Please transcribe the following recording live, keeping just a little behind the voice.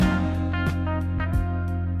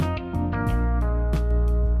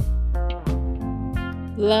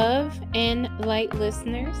Love and light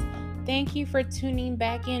listeners, thank you for tuning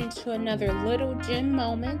back into another little gym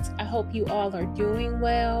moment. I hope you all are doing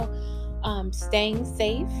well, staying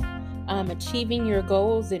safe, achieving your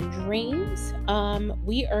goals and dreams.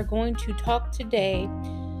 We are going to talk today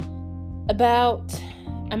about,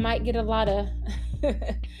 I might get a lot of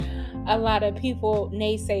a lot of people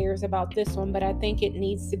naysayers about this one, but I think it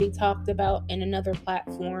needs to be talked about in another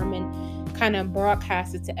platform and kind of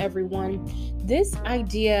broadcast it to everyone. This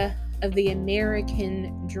idea of the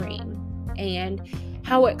American dream and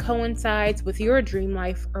how it coincides with your dream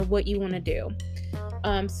life or what you want to do.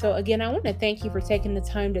 So again, I want to thank you for taking the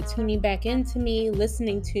time to tuning back into me,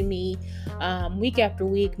 listening to me week after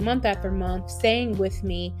week, month after month, staying with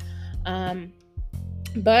me.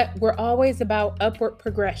 But we're always about upward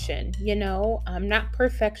progression, not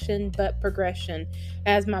perfection, but progression,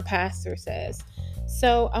 as my pastor says.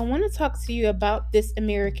 So I want to talk to you about this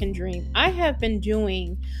American dream. I have been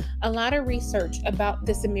doing a lot of research about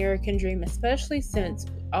this American dream, especially since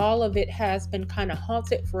all of it has been kind of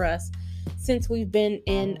halted for us since we've been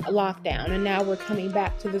in lockdown. And now we're coming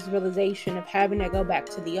back to this realization of having to go back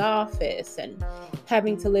to the office and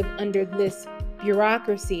having to live under this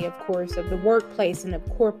bureaucracy, of course, of the workplace and of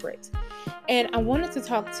corporate. And I wanted to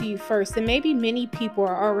talk to you first, and maybe many people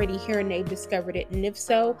are already here and they've discovered it. And if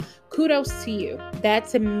so, kudos to you.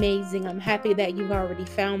 That's amazing. I'm happy that you've already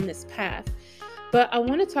found this path. But I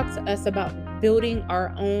want to talk to us about building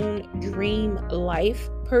our own dream life,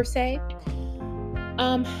 per se.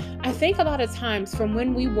 I think a lot of times from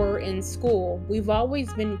when we were in school, we've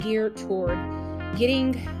always been geared toward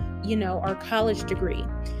getting, our college degree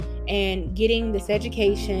and getting this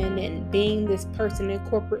education and being this person in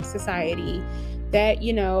corporate society that,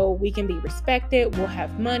 we can be respected, we'll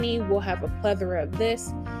have money, we'll have a plethora of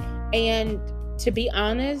this. And to be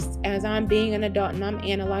honest, as I'm being an adult and I'm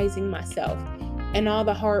analyzing myself and all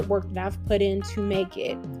the hard work that I've put in to make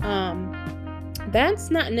it, that's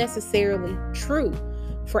not necessarily true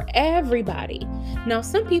for everybody. Now,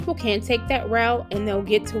 some people can take that route and they'll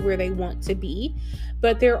get to where they want to be,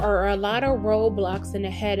 but there are a lot of roadblocks and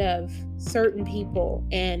ahead of certain people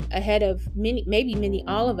and ahead of many,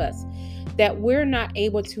 all of us, that we're not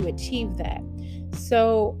able to achieve that.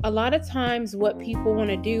 So a lot of times what people want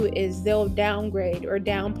to do is they'll downgrade or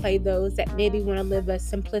downplay those that maybe want to live a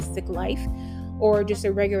simplistic life or just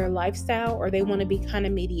a regular lifestyle, or they want to be kind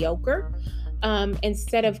of mediocre.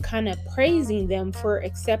 Instead of kind of praising them for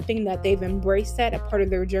accepting that they've embraced that, a part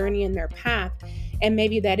of their journey and their path, and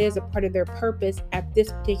maybe that is a part of their purpose at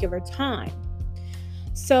this particular time.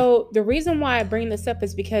 So the reason why I bring this up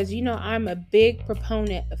is because, I'm a big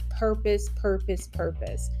proponent of purpose.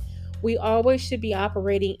 We always should be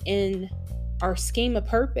operating in our scheme of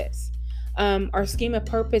purpose. Our scheme of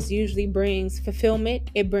purpose usually brings fulfillment.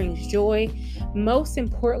 It brings joy. Most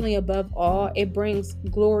importantly, above all, it brings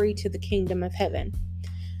glory to the kingdom of heaven.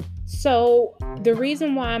 So the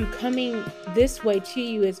reason why I'm coming this way to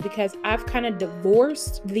you is because I've kind of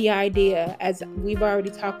divorced the idea, as we've already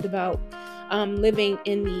talked about, living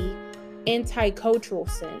in the anti-cultural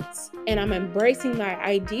sense. And I'm embracing my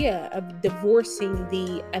idea of divorcing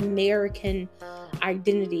the American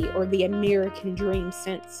identity or the American dream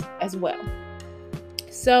sense as well.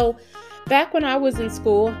 So back when I was in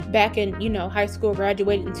school, back in, high school,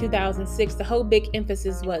 graduated in 2006, the whole big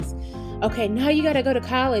emphasis was, okay, now you got to go to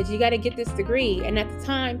college. You got to get this degree. And at the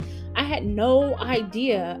time, I had no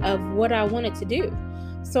idea of what I wanted to do.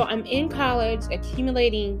 So I'm in college,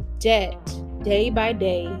 accumulating debt day by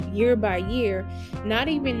day, year by year, not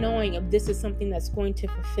even knowing if this is something that's going to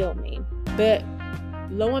fulfill me. But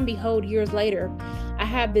lo and behold, years later, I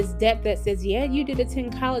have this debt that says, yeah, you did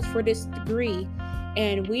attend college for this degree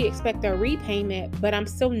and we expect our repayment, but I'm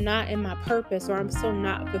still not in my purpose, or I'm still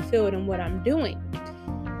not fulfilled in what I'm doing.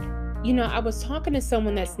 I was talking to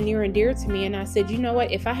someone that's near and dear to me, and I said, you know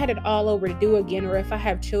what, if I had it all over to do again, or if I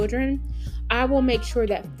have children, I will make sure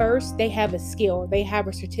that first they have a skill, they have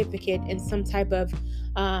a certificate in some type of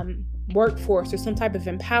workforce or some type of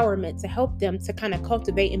empowerment to help them to kind of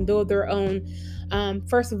cultivate and build their own,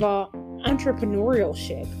 first of all,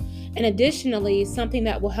 entrepreneurship. And additionally, something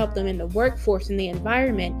that will help them in the workforce and the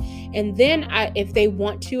environment. And then if they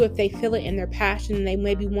want to, if they feel it in their passion, and they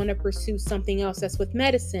maybe want to pursue something else that's with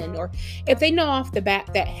medicine, or if they know off the bat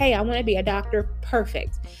that, hey, I want to be a doctor,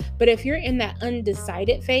 perfect. But if you're in that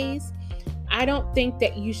undecided phase, I don't think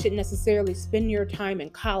that you should necessarily spend your time in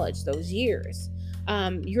college those years.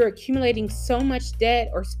 You're accumulating so much debt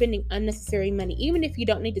or spending unnecessary money. Even if you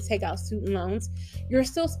don't need to take out student loans, you're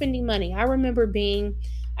still spending money. I remember being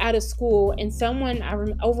out of school and someone,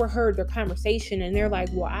 overheard their conversation, and they're like,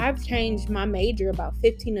 well, I've changed my major about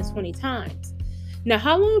 15 to 20 times. Now,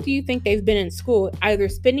 how long do you think they've been in school, either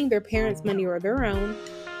spending their parents' money or their own,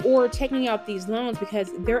 or taking out these loans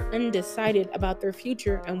because they're undecided about their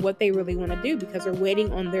future and what they really want to do because they're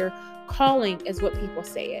waiting on their calling, is what people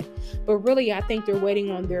say it. But really, I think they're waiting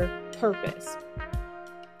on their purpose.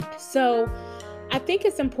 So I think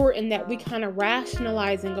it's important that we kind of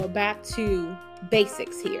rationalize and go back to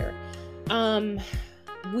basics here.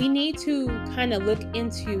 We need to kind of look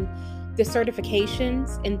into the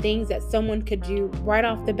certifications and things that someone could do right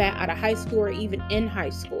off the bat out of high school or even in high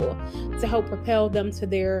school to help propel them to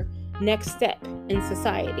their next step in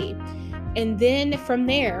society. And then from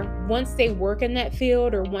there, once they work in that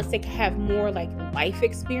field or once they have more like life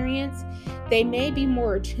experience, they may be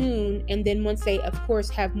more attuned. And then once they, of course,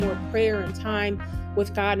 have more prayer and time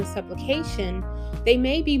with God and supplication, they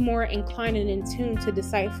may be more inclined and in tune to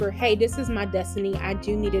decipher, hey, this is my destiny. I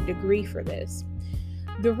do need a degree for this.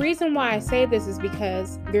 The reason why I say this is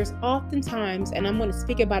because there's oftentimes, and I'm going to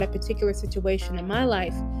speak about a particular situation in my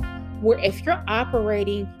life, where if you're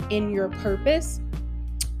operating in your purpose,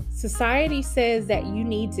 society says that you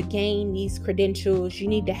need to gain these credentials, you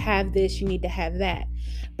need to have this, you need to have that.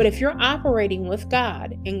 But if you're operating with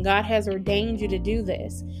God and God has ordained you to do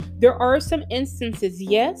this, there are some instances,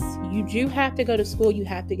 yes, you do have to go to school, you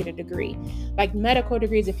have to get a degree. Like medical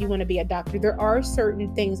degrees, if you want to be a doctor, there are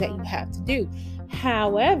certain things that you have to do.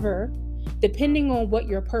 However, depending on what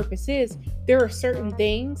your purpose is, there are certain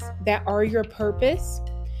things that are your purpose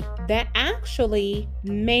that actually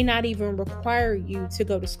may not even require you to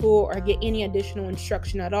go to school or get any additional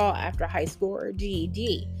instruction at all after high school or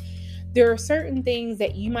GED. There are certain things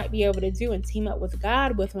that you might be able to do and team up with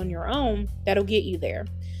God with on your own that'll get you there.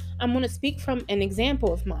 I'm going to speak from an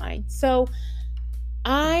example of mine. So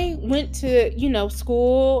I went to,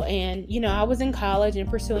 school and, I was in college and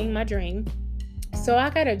pursuing my dream. So I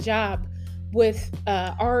got a job with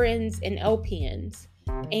RNs and LPNs.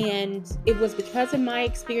 And it was because of my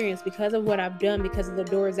experience, because of what I've done, because of the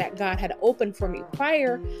doors that God had opened for me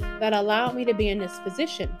prior that allowed me to be in this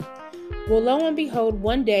position. Well, lo and behold,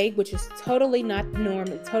 one day, which is totally not the norm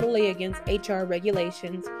and totally against HR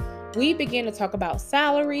regulations, we began to talk about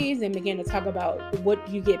salaries and began to talk about what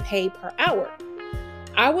you get paid per hour.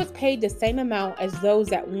 I was paid the same amount as those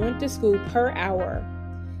that went to school per hour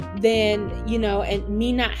than, and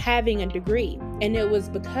me not having a degree. And it was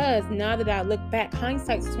because now that I look back,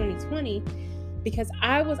 hindsight's 2020, because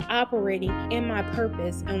I was operating in my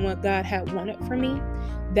purpose and what God had wanted for me,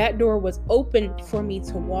 that door was open for me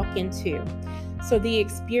to walk into. So the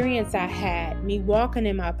experience I had, me walking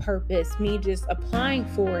in my purpose, me just applying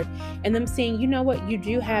for it, and them saying, you know what, you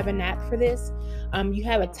do have a knack for this. You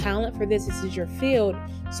have a talent for this. This is your field.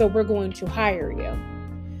 So we're going to hire you.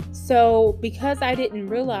 So because I didn't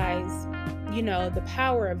realize, the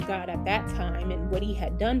power of God at that time and what he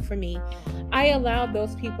had done for me, I allowed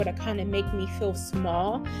those people to kind of make me feel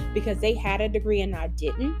small because they had a degree and I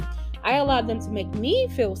didn't. I allowed them to make me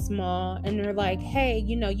feel small, and they're like, hey,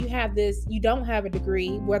 you have this, you don't have a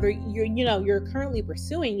degree, whether you're currently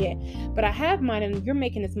pursuing it, but I have mine and you're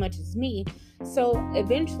making as much as me. So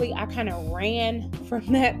eventually I kind of ran from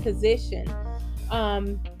that position.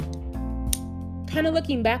 Kind of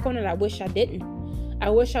looking back on it, I wish I didn't. I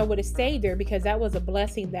wish I would have stayed there because that was a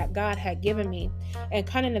blessing that God had given me and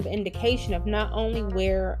kind of an indication of not only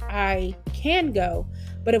where I can go,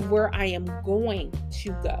 but of where I am going to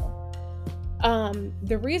go.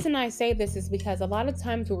 The reason I say this is because a lot of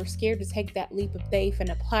times we're scared to take that leap of faith and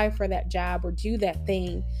apply for that job or do that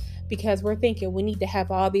thing because we're thinking we need to have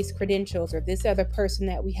all these credentials or this other person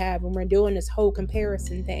that we have, and we're doing this whole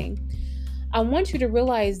comparison thing. I want you to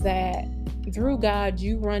realize that through God,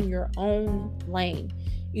 you run your own lane.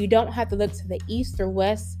 You don't have to look to the east or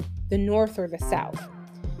west, the north or the south.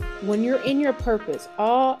 When you're in your purpose,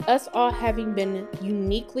 us all having been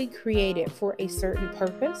uniquely created for a certain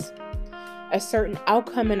purpose, a certain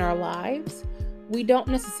outcome in our lives, we don't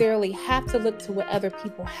necessarily have to look to what other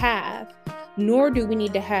people have, nor do we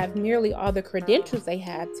need to have nearly all the credentials they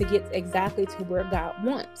have to get exactly to where God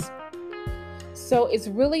wants. So it's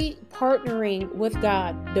really partnering with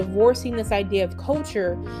God, divorcing this idea of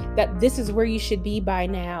culture that this is where you should be by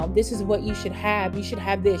now. This is what you should have. You should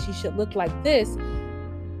have this. You should look like this.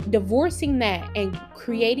 Divorcing that and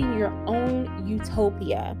creating your own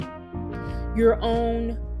utopia, your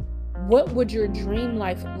own, what would your dream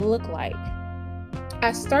life look like?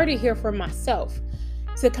 I started here for myself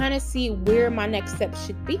to kind of see where my next step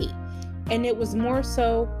should be. And it was more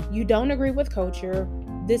so, you don't agree with culture.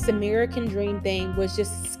 This American dream thing was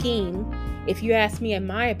just a scheme. If you ask me, in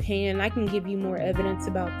my opinion, I can give you more evidence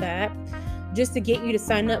about that, just to get you to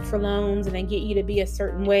sign up for loans and then get you to be a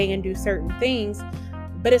certain way and do certain things.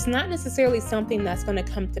 but it's not necessarily something that's going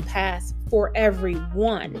to come to pass for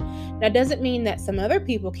everyone. That doesn't mean that some other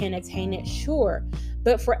people can attain it, sure,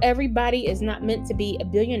 but for everybody is not meant to be a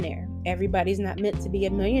billionaire. Everybody's not meant to be a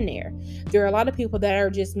millionaire. There are a lot of people that are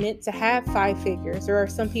just meant to have 5 figures. There are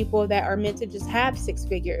some people that are meant to just have 6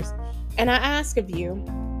 figures. And I ask of you,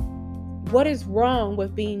 what is wrong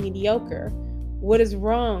with being mediocre? What is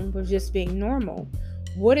wrong with just being normal?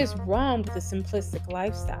 What is wrong with a simplistic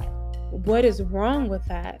lifestyle? What is wrong with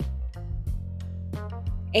that?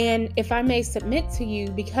 And if I may submit to you,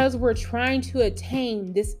 because we're trying to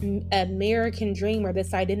attain this American dream or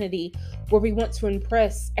this identity where we want to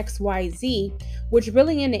impress XYZ, which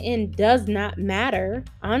really in the end does not matter.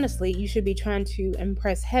 Honestly, you should be trying to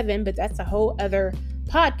impress heaven, but that's a whole other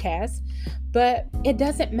podcast. But it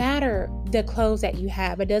doesn't matter the clothes that you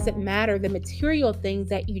have. It doesn't matter the material things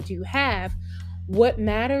that you do have. What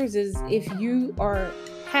matters is if you are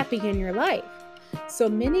happy in your life. So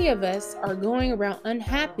many of us are going around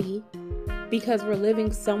unhappy because we're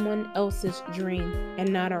living someone else's dream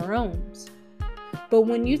and not our own. But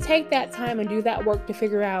when you take that time and do that work to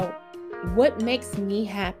figure out what makes me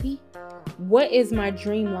happy, what is my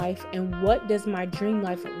dream life, and what does my dream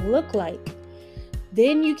life look like,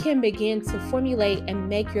 then you can begin to formulate and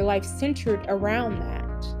make your life centered around that.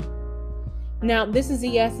 Now, this is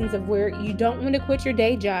the essence of where you don't want to quit your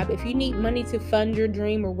day job. If you need money to fund your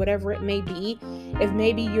dream or whatever it may be, if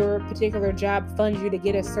maybe your particular job funds you to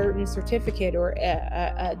get a certain certificate or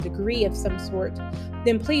a degree of some sort,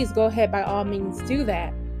 then please go ahead, by all means, do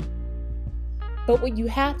that. But what you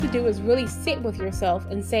have to do is really sit with yourself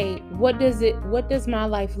and say, what does my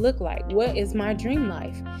life look like? What is my dream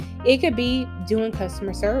life? It could be doing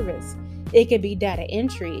customer service. It could be data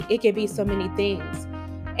entry. It could be so many things.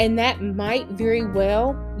 And that might very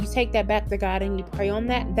well, you take that back to God and you pray on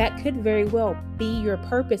that, that could very well be your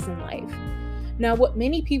purpose in life. Now, what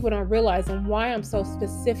many people don't realize, and why I'm so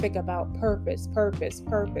specific about purpose,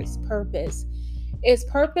 is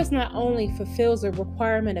purpose not only fulfills a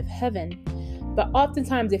requirement of heaven, but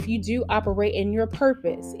oftentimes if you do operate in your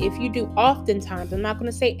purpose, if you do oftentimes, I'm not going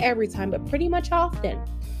to say every time, but pretty much often,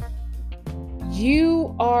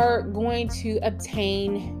 you are going to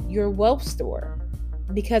obtain your wealth store.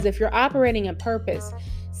 Because if you're operating in purpose,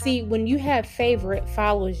 see, when you have favor, it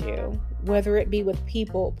follows you, whether it be with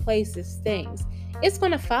people, places, things, it's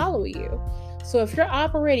going to follow you. So if you're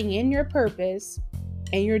operating in your purpose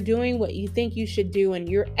and you're doing what you think you should do and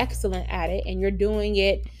you're excellent at it and you're doing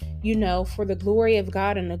it, for the glory of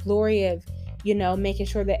God and the glory of, making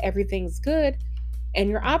sure that everything's good, and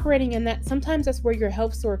you're operating in that, sometimes that's where your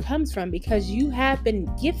health store comes from, because you have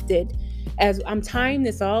been gifted. As I'm tying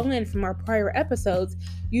this all in from our prior episodes,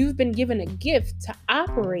 you've been given a gift to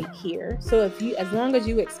operate here. So as long as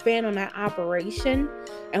you expand on that operation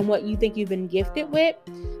and what you think you've been gifted with,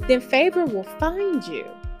 then favor will find you.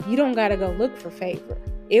 You don't got to go look for favor.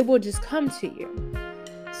 It will just come to you.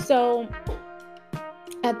 So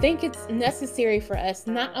I think it's necessary for us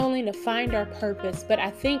not only to find our purpose, but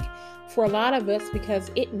I think for a lot of us,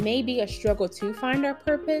 because it may be a struggle to find our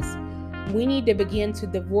purpose, we need to begin to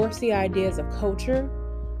divorce the ideas of culture,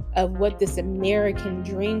 of what this American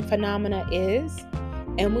dream phenomena is,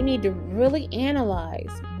 and we need to really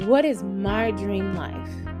analyze, what is my dream life?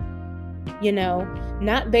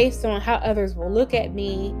 Not based on how others will look at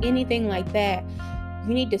me, anything like that.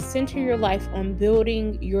 You need to center your life on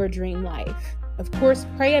building your dream life. Of course,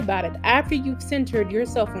 pray about it. After you've centered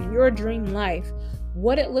yourself on your dream life,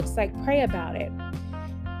 what it looks like, pray about it.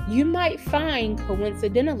 You might find,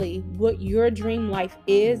 coincidentally, what your dream life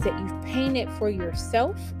is that you've painted for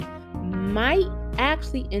yourself might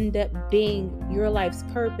actually end up being your life's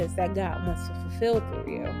purpose that God wants to fulfill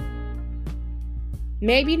through you.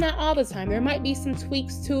 Maybe not all the time. There might be some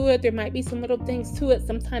tweaks to it. There might be some little things to it.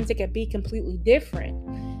 Sometimes it could be completely different.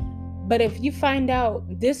 But if you find out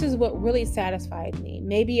this is what really satisfied me,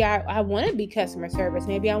 maybe I want to be customer service.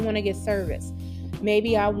 Maybe I want to get service.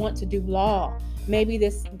 Maybe I want to do law. Maybe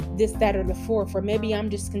this, that, or the fourth. Or maybe I'm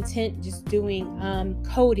just content just doing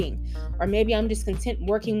coding. Or maybe I'm just content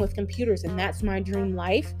working with computers and that's my dream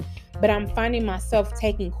life. But I'm finding myself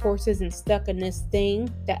taking courses and stuck in this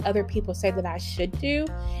thing that other people say that I should do.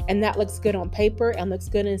 And that looks good on paper and looks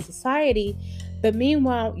good in society. But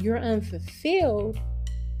meanwhile, you're unfulfilled.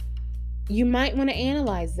 You might want to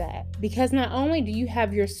analyze that, because not only do you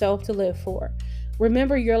have yourself to live for,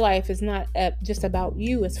 remember your life is not just about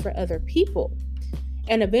you, it's for other people.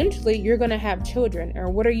 And eventually you're going to have children, or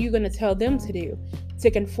what are you going to tell them to do? To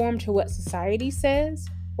conform to what society says,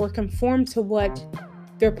 or conform to what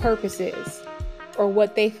their purpose is, or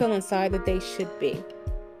what they feel inside that they should be?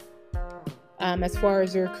 as far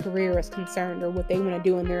as their career is concerned or what they want to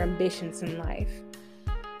do and their ambitions in life.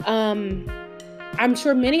 I'm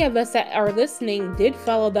sure many of us that are listening did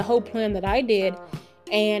follow the whole plan that I did,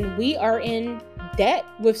 and we are in debt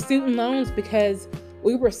with student loans because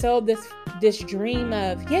we were sold this dream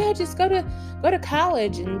of, yeah, just go to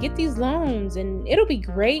college and get these loans and it'll be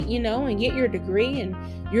great, and get your degree and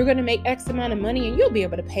you're going to make X amount of money and you'll be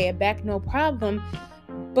able to pay it back, no problem.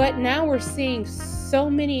 But now we're seeing so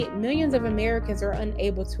many millions of Americans are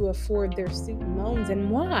unable to afford their student loans. And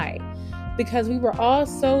why? Because we were all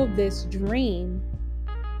sold this dream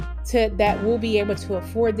that we'll be able to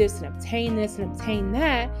afford this and obtain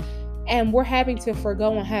that. And we're having to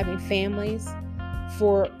forego on having families,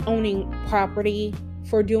 for owning property,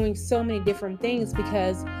 for doing so many different things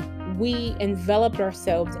because we enveloped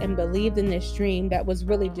ourselves and believed in this dream that was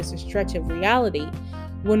really just a stretch of reality,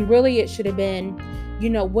 when really it should have been,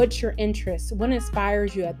 what's your interest? What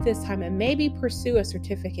inspires you at this time? And maybe pursue a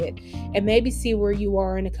certificate and maybe see where you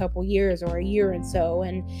are in a couple years or a year and so.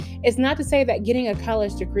 And it's not to say that getting a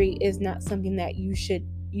college degree is not something that you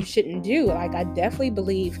shouldn't do. Like, I definitely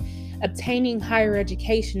believe obtaining higher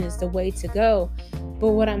education is the way to go.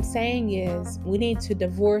 But what I'm saying is we need to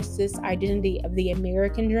divorce this identity of the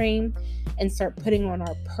American dream and start putting on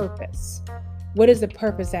our purpose. What is the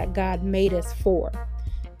purpose that God made us for?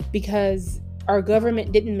 Because our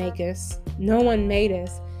government didn't make us. No one made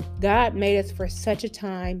us. God made us for such a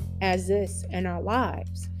time as this in our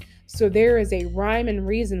lives. So there is a rhyme and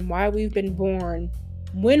reason why we've been born,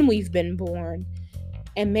 when we've been born.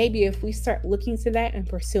 And maybe if we start looking to that and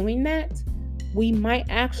pursuing that, we might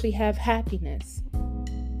actually have happiness.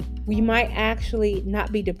 We might actually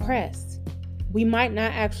not be depressed. We might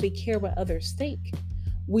not actually care what others think.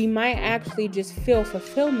 We might actually just feel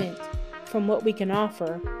fulfillment from what we can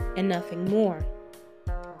offer and nothing more.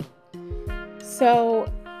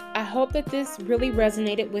 So I hope that this really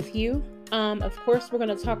resonated with you. Of course, we're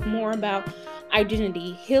going to talk more about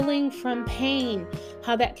identity, healing from pain,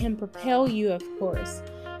 how that can propel you, of course.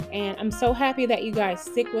 And I'm so happy that you guys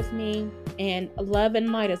stick with me, and love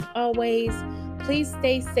and light as always. Please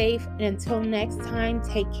stay safe, and until next time,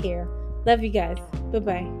 take care. Love you guys.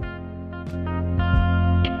 Bye-bye.